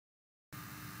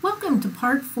Welcome to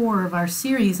part 4 of our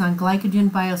series on glycogen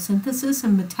biosynthesis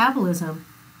and metabolism.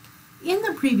 In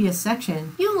the previous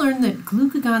section, you learned that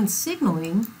glucagon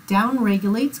signaling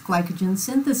downregulates glycogen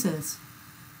synthesis.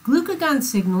 Glucagon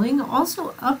signaling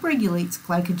also upregulates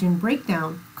glycogen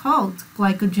breakdown, called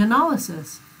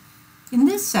glycogenolysis. In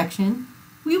this section,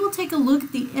 we will take a look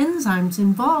at the enzymes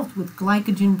involved with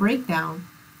glycogen breakdown.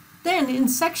 Then, in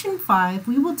section 5,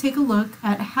 we will take a look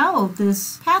at how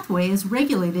this pathway is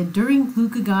regulated during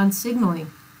glucagon signaling.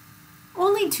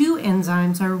 Only 2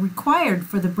 enzymes are required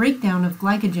for the breakdown of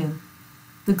glycogen: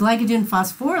 the glycogen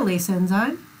phosphorylase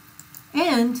enzyme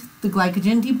and the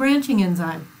glycogen debranching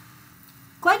enzyme.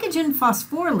 Glycogen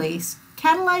phosphorylase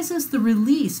catalyzes the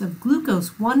release of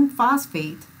glucose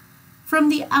 1-phosphate from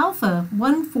the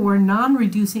alpha-1,4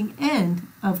 non-reducing end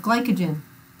of glycogen.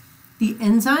 The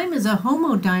enzyme is a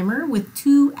homodimer with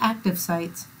 2 active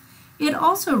sites. It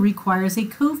also requires a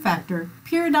cofactor,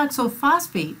 pyridoxal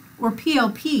phosphate, or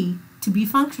PLP, to be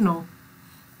functional.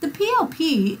 The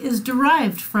PLP is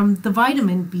derived from the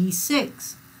vitamin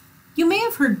B6. You may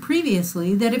have heard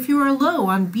previously that if you are low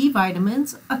on B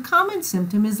vitamins, a common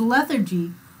symptom is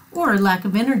lethargy or lack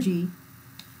of energy.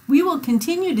 We will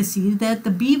continue to see that the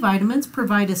B vitamins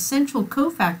provide essential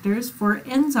cofactors for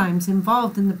enzymes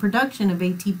involved in the production of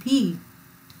ATP.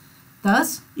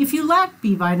 Thus, if you lack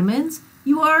B vitamins,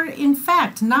 you are in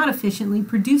fact not efficiently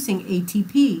producing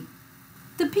ATP.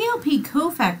 The PLP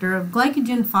cofactor of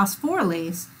glycogen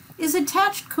phosphorylase is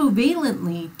attached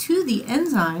covalently to the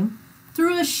enzyme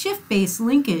through a shift-base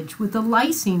linkage with a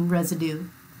lysine residue.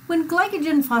 When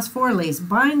glycogen phosphorylase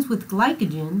binds with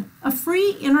glycogen, a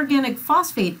free inorganic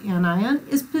phosphate anion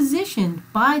is positioned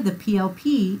by the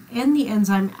PLP and the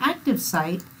enzyme active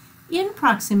site in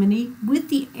proximity with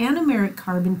the anomeric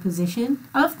carbon position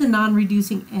of the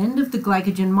non-reducing end of the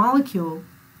glycogen molecule.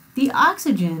 The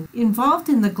oxygen involved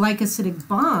in the glycosidic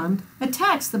bond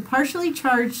attacks the partially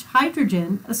charged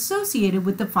hydrogen associated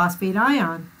with the phosphate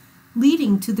ion,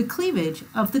 leading to the cleavage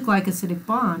of the glycosidic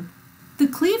bond. The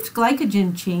cleaved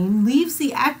glycogen chain leaves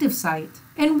the active site,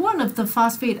 and one of the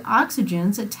phosphate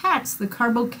oxygens attacks the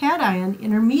carbocation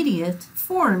intermediate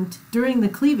formed during the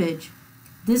cleavage.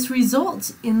 This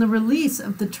results in the release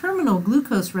of the terminal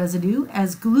glucose residue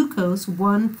as glucose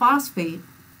 1-phosphate.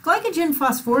 Glycogen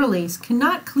phosphorylase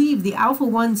cannot cleave the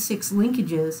alpha-1,6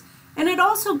 linkages, and it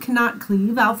also cannot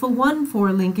cleave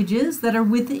alpha-1,4 linkages that are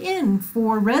within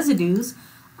 4 residues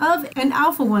of an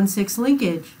alpha-1,6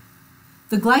 linkage.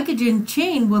 The glycogen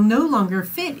chain will no longer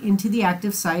fit into the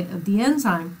active site of the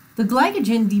enzyme. The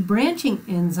glycogen debranching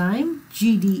enzyme,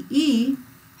 GDE,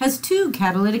 has 2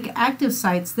 catalytic active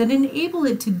sites that enable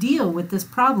it to deal with this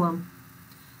problem.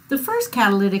 The first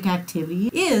catalytic activity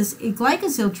is a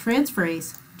glycosyl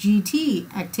transferase,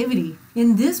 GT, activity.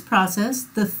 In this process,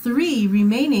 the 3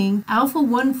 remaining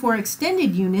alpha-1,4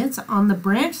 extended units on the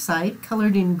branch site,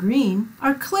 colored in green,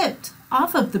 are clipped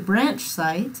off of the branch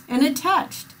site and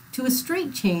attached to a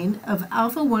straight chain of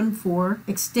alpha-1,4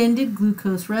 extended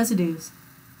glucose residues.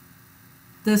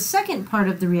 The second part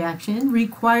of the reaction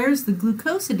requires the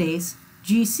glucosidase,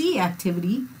 GC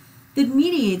activity, that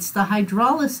mediates the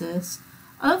hydrolysis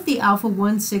of the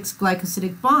alpha-1,6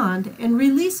 glycosidic bond and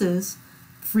releases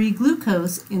free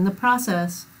glucose in the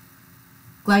process.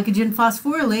 Glycogen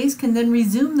phosphorylase can then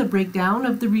resume the breakdown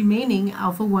of the remaining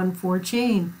alpha-1,4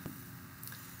 chain.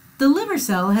 The liver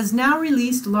cell has now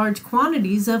released large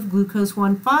quantities of glucose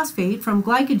 1-phosphate from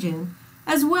glycogen,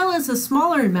 as well as a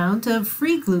smaller amount of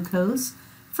free glucose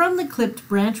from the clipped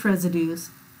branch residues.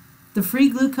 The free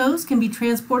glucose can be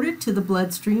transported to the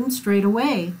bloodstream straight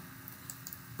away,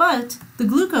 but the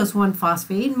glucose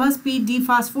 1-phosphate must be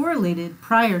dephosphorylated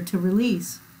prior to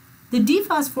release. The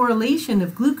dephosphorylation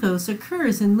of glucose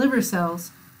occurs in liver cells.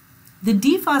 The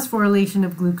dephosphorylation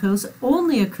of glucose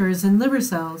only occurs in liver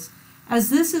cells, as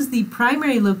this is the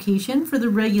primary location for the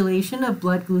regulation of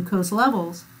blood glucose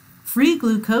levels. Free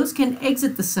glucose can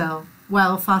exit the cell,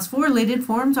 while phosphorylated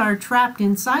forms are trapped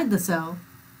inside the cell.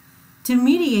 To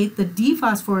mediate the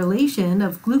dephosphorylation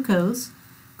of glucose,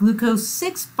 glucose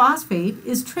 6-phosphate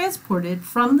is transported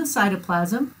from the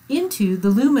cytoplasm into the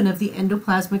lumen of the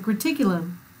endoplasmic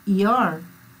reticulum, ER,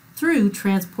 through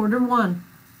transporter 1.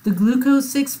 The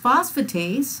glucose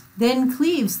 6-phosphatase then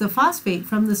cleaves the phosphate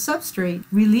from the substrate,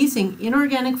 releasing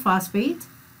inorganic phosphate,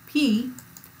 P,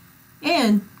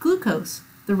 and glucose,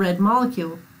 the red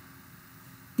molecule.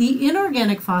 The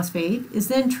inorganic phosphate is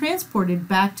then transported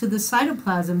back to the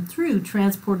cytoplasm through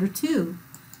transporter 2,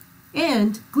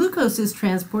 and glucose is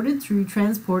transported through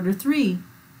transporter 3.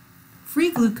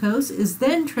 Free glucose is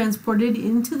then transported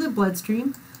into the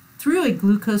bloodstream through a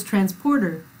glucose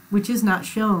transporter, which is not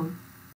shown.